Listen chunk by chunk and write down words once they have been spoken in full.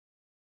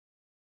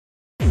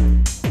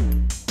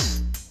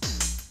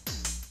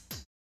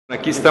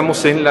Aquí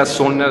estamos en la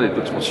zona de tu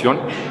exposición,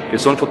 que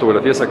son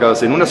fotografías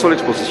sacadas en una sola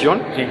exposición,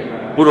 sí,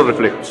 puros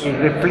reflejos. El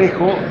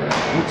reflejo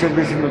muchas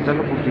veces nos da la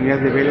oportunidad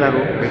de ver,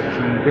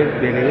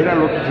 de ver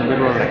al otro sin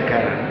verlo a la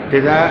cara.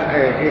 Te da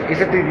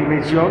esa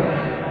tridimensión,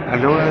 a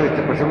la hora de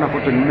pasar una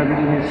foto en una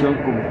dimensión,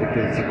 como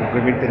que se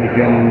complementan y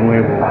crean un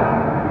nuevo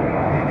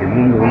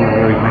mundo, una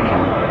nueva imagen.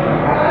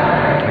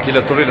 Aquí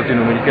la torre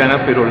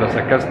latinoamericana, pero la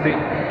sacaste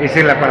Es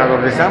el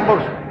aparador de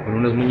Sambors. con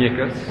unas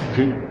muñecas.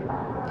 Sí.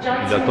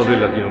 Y la torre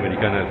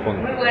latinoamericana al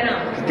fondo. Muy bueno.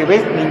 Si te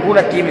ves,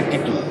 ninguna tiene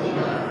título.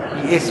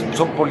 Y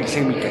son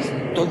polisémicas.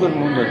 Todo el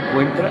mundo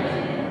encuentra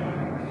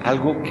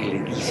algo que le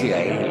dice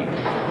a él.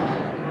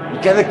 Y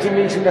cada quien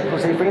le dice una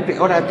cosa diferente.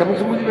 Ahora, también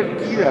son muy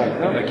divertidas,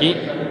 ¿no? Aquí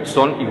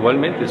son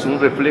igualmente, es un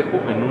reflejo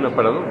en un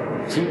aparador.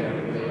 Sí.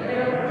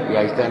 Y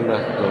ahí están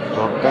las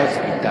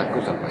tortas y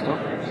tacos al pastor.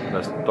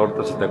 Las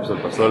tortas y tacos al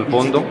pastor al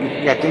fondo.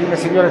 Y aquí hay una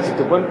señora, si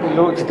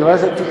te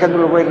vas fijando,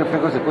 luego hay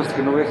reflejos de cosas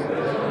que no ves.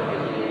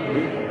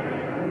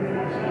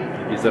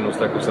 Aquí están los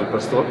tacos al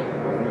pastor,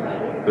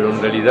 pero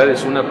en realidad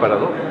es un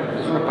aparador.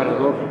 Es un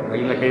aparador,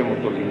 ahí en la calle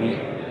Motolinía.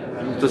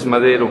 Esto es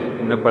Madero,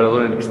 un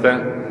aparador en el que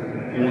está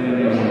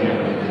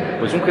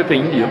un jefe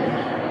indio.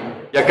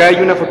 Y acá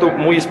hay una foto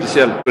muy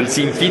especial, el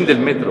sinfín del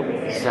metro.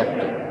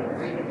 Exacto.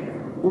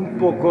 Un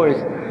poco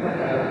es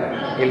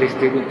el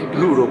estereotipo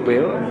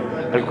europeo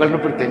al cual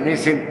no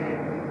pertenecen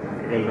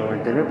el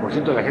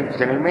 99% de la gente que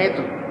está en el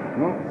metro,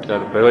 ¿no?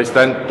 Claro, pero ahí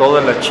están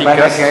todas las chicas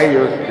hacia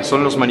ellos. que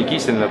son los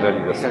maniquís en la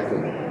realidad. Exacto.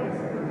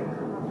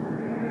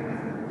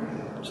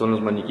 Son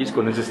los maniquís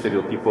con ese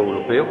estereotipo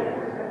europeo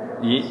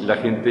y la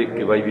gente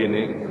que va y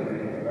viene,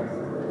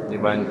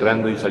 va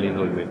entrando y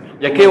saliendo del metro.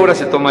 ¿Y a qué hora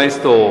se toma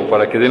esto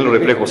para que den los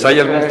reflejos? ¿Hay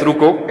algún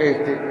truco?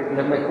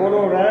 La mejor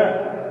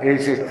hora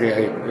es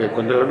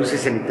cuando la luz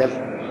es cenital.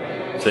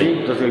 Sí,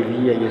 entonces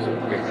el día y eso.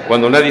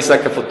 Cuando nadie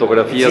saca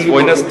fotografías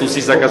buenas, tú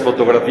sí sacas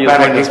fotografías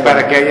buenas.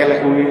 Para que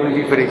haya un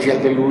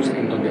diferencial de luz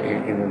en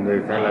donde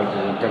está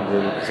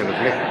lo que se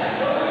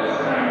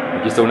refleja.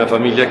 Aquí está una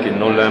familia que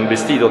no la han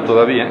vestido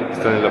todavía,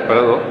 está en el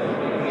aparador,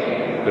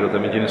 pero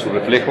también tiene su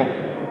reflejo.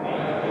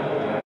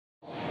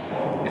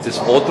 Este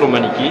es otro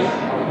maniquí.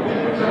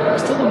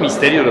 Es todo un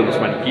misterio de los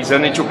maniquís. Se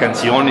han hecho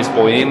canciones,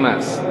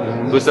 poemas.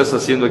 Tú estás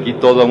haciendo aquí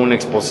toda una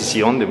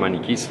exposición de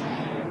maniquís.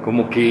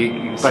 Como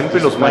que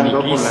siempre los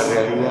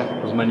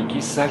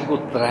maniquís algo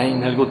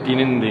traen, algo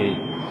tienen de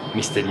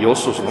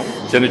misteriosos, ¿no?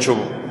 Se han hecho,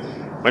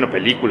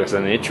 películas se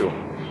han hecho.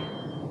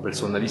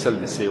 Personaliza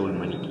el deseo el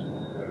maniquí.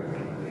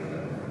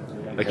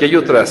 Aquí hay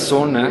otra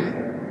zona,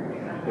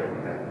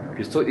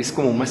 que esto es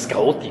como más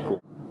caótico.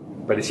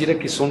 Pareciera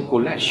que son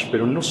collage,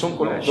 pero no son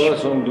collage. No,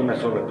 todas son de una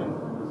sola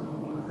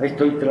toma. Ahí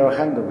estoy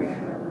trabajando, güey.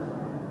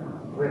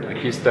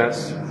 Aquí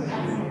estás.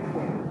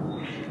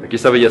 Aquí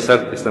está Bellas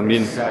Artes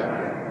también. Exacto.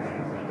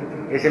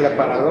 Es el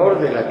aparador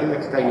de la tienda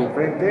que está ahí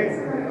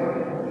enfrente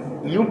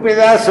y un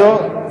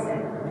pedazo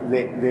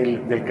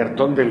del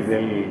cartón del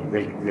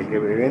que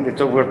vende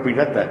software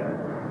pirata.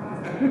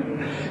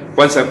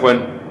 Juan San Juan,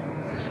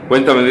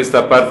 cuéntame de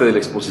esta parte de la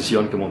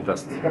exposición que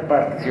montaste. Esta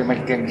parte se llama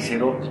el tenis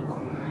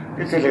erótico.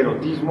 Es el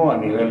erotismo a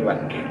nivel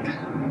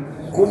banqueta.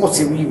 ¿Cómo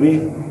se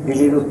vive el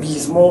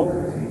erotismo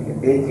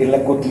en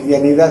la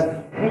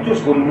cotidianidad? Muchos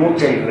con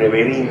mucha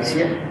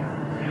irreverencia,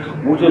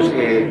 muchos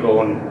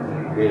con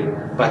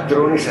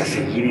patrones a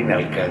seguir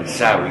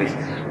inalcanzables,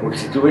 porque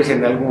si tú ves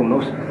en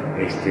algunos,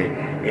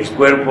 el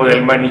cuerpo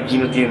del maniquí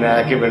no tiene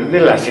nada que ver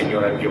de la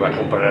señora que va a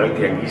comprar al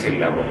tianguis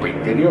en la ropa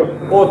interior.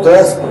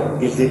 Otras,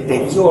 el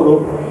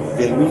deterioro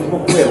del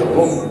mismo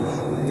cuerpo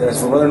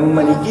transformado en un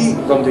maniquí,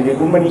 donde llega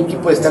un maniquí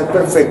puede estar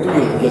perfecto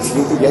y el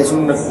siguiente ya es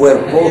un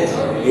cuerpo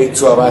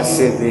hecho a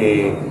base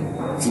de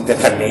cinta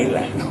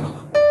canela, ¿no?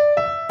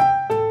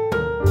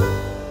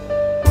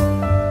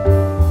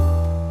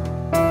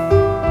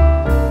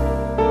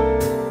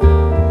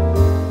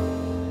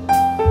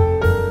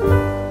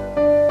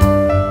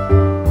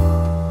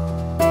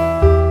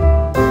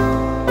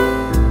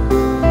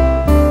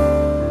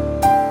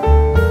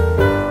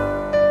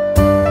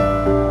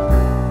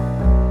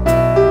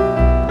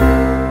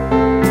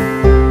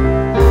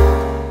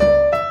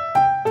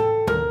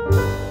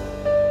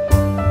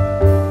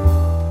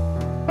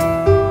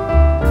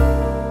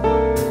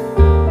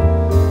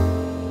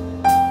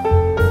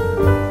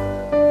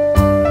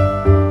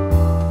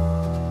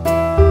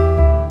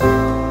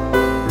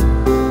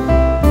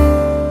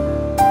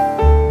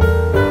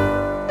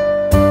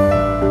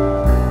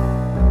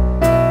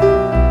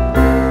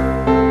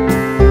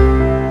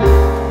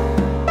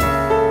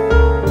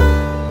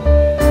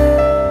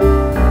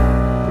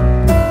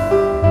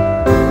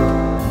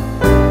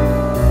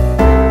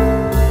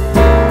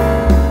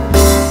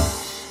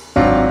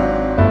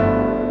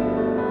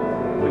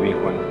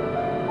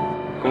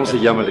 ¿Cómo se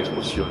llama la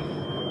exposición?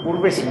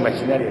 Urbes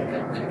Imaginarias,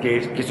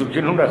 que surgió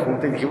en una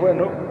junta y dije,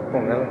 bueno,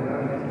 póngalo.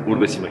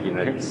 Urbes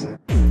Imaginarias.